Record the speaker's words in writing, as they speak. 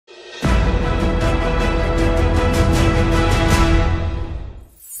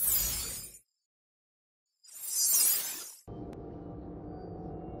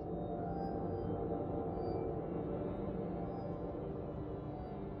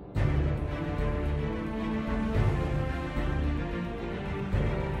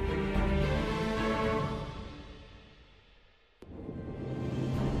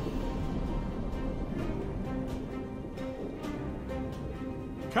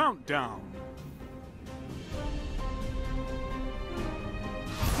Countdown.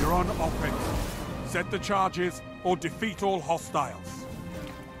 You're on offense. Set the charges or defeat all hostiles.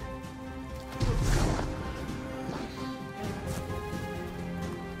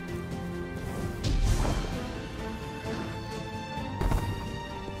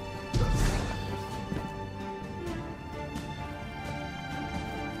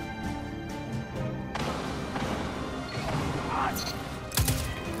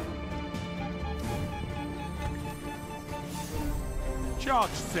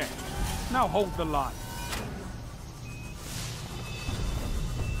 Charge set. Now hold the line.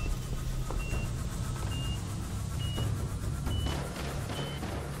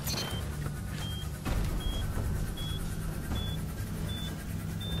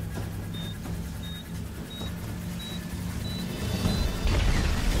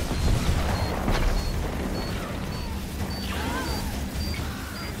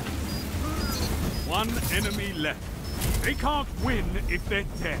 One enemy left. They can't win if they're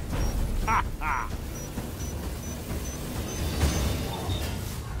dead. Ha ha!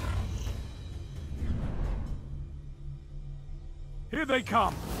 Here they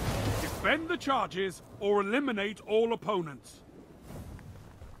come. Defend the charges or eliminate all opponents.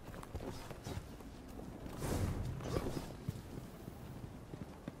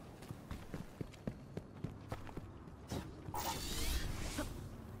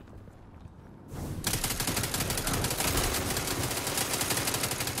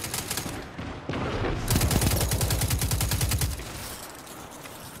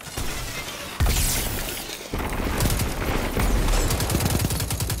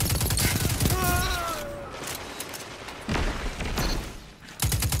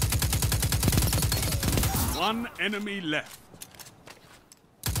 One enemy left.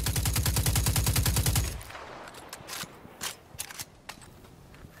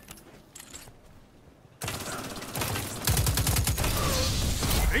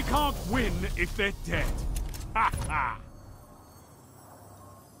 They can't win if they're dead. Ha ha!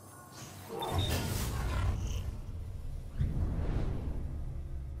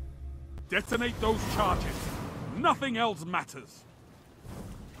 Detonate those charges. Nothing else matters.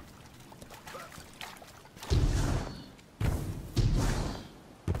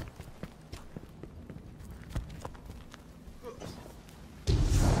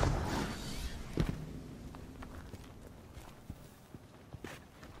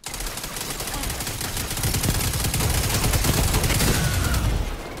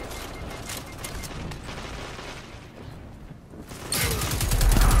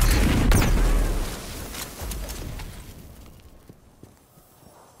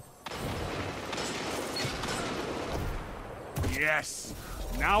 Yes.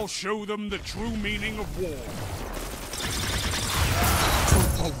 Now show them the true meaning of war. 2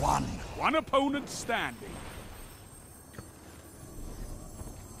 for 1. One opponent standing.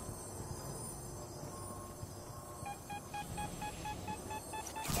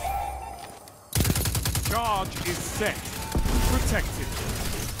 Charge is set. Protected.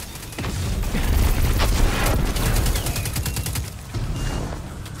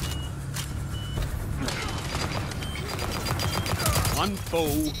 One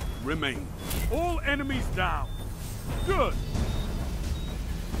foe remains. All enemies down. Good.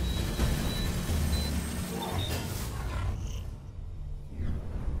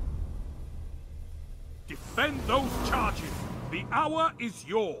 Defend those charges. The hour is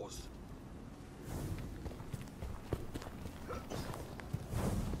yours.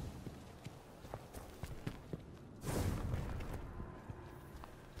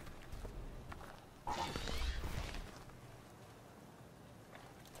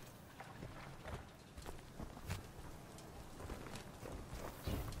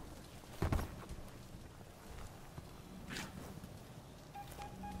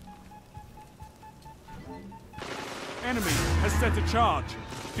 Enemy has set a charge.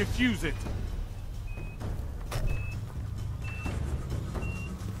 Defuse it.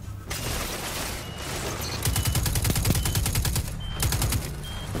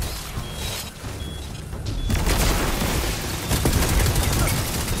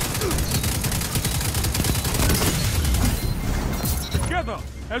 Together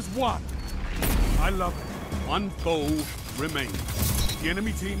as one. I love it. One foe remains. The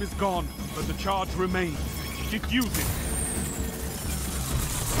enemy team is gone, but the charge remains. Defuse it.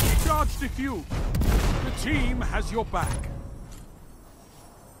 Charge defused. The team has your back.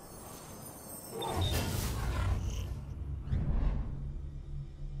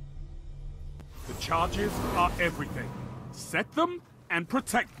 The charges are everything. Set them and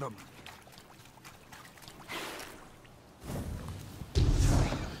protect them.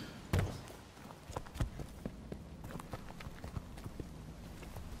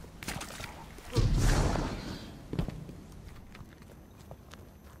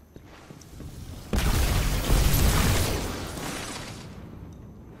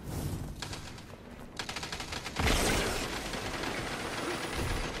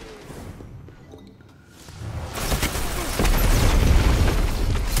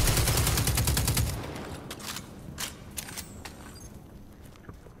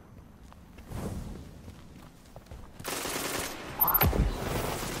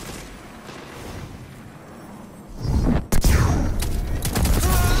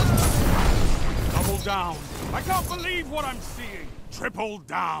 down! I can't believe what I'm seeing! Triple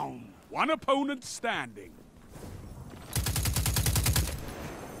down! One opponent standing.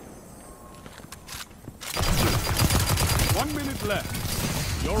 One minute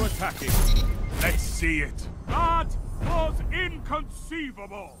left. You're attacking. Let's see it. That was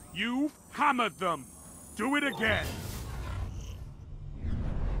inconceivable! You've hammered them! Do it again!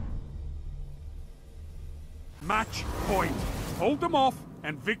 Match point. Hold them off,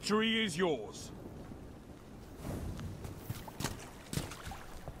 and victory is yours.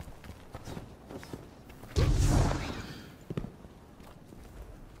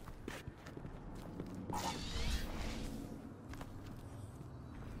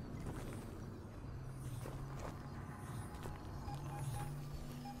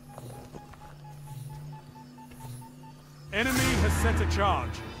 Enemy has set a charge.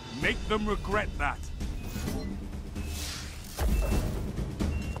 Make them regret that.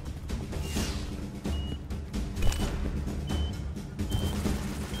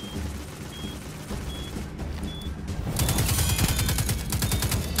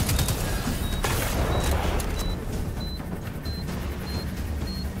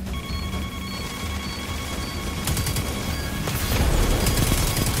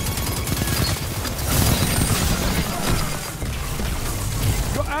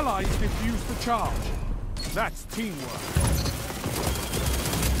 Allies defuse the charge. That's teamwork.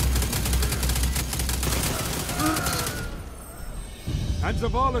 And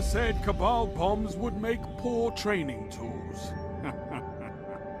Zavala said Cabal bombs would make poor training tools.